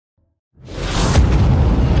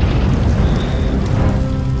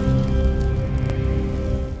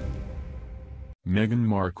Meghan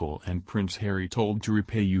Markle and Prince Harry told to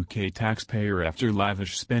repay UK taxpayer after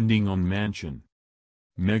lavish spending on mansion.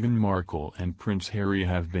 Meghan Markle and Prince Harry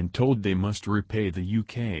have been told they must repay the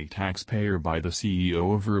UK taxpayer by the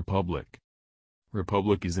CEO of Republic.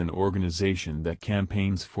 Republic is an organization that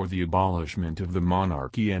campaigns for the abolishment of the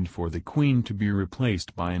monarchy and for the Queen to be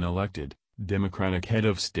replaced by an elected, democratic head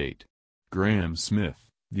of state. Graham Smith,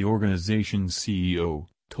 the organization's CEO,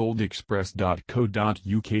 told Express.co.uk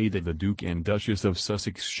that the Duke and Duchess of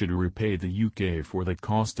Sussex should repay the UK for the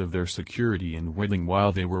cost of their security and wedding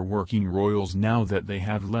while they were working royals now that they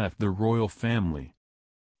have left the royal family.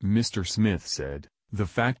 Mr. Smith said, "The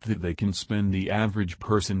fact that they can spend the average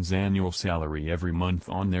person's annual salary every month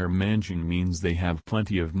on their mansion means they have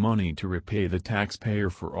plenty of money to repay the taxpayer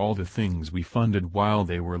for all the things we funded while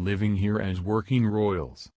they were living here as working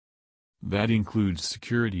royals. That includes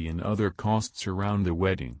security and other costs around the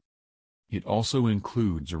wedding. It also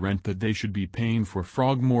includes rent that they should be paying for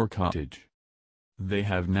Frogmore Cottage. They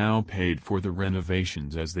have now paid for the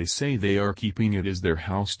renovations as they say they are keeping it as their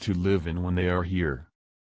house to live in when they are here.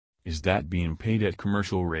 Is that being paid at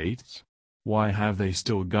commercial rates? Why have they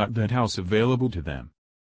still got that house available to them?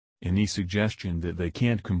 Any suggestion that they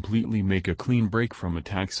can't completely make a clean break from a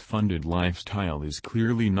tax-funded lifestyle is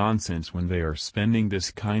clearly nonsense when they are spending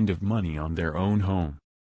this kind of money on their own home."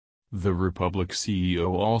 The Republic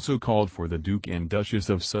CEO also called for the Duke and Duchess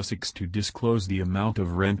of Sussex to disclose the amount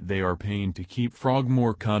of rent they are paying to keep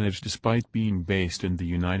Frogmore Cottage despite being based in the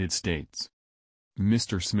United States.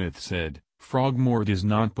 Mr. Smith said, "Frogmore does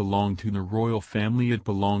not belong to the royal family, it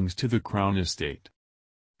belongs to the Crown Estate.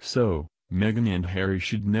 So, Meghan and Harry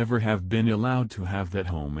should never have been allowed to have that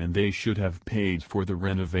home and they should have paid for the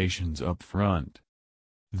renovations up front.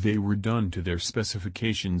 They were done to their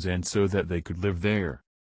specifications and so that they could live there.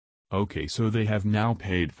 Okay, so they have now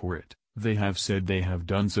paid for it. They have said they have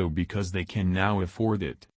done so because they can now afford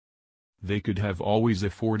it. They could have always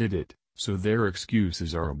afforded it, so their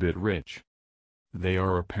excuses are a bit rich. They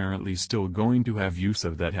are apparently still going to have use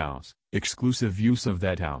of that house, exclusive use of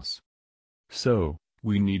that house. So,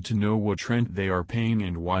 we need to know what rent they are paying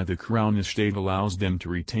and why the Crown Estate allows them to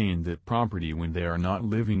retain that property when they are not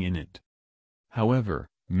living in it." However,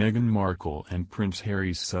 Meghan Markle and Prince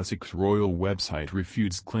Harry's Sussex royal website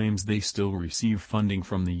refutes claims they still receive funding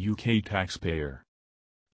from the UK taxpayer.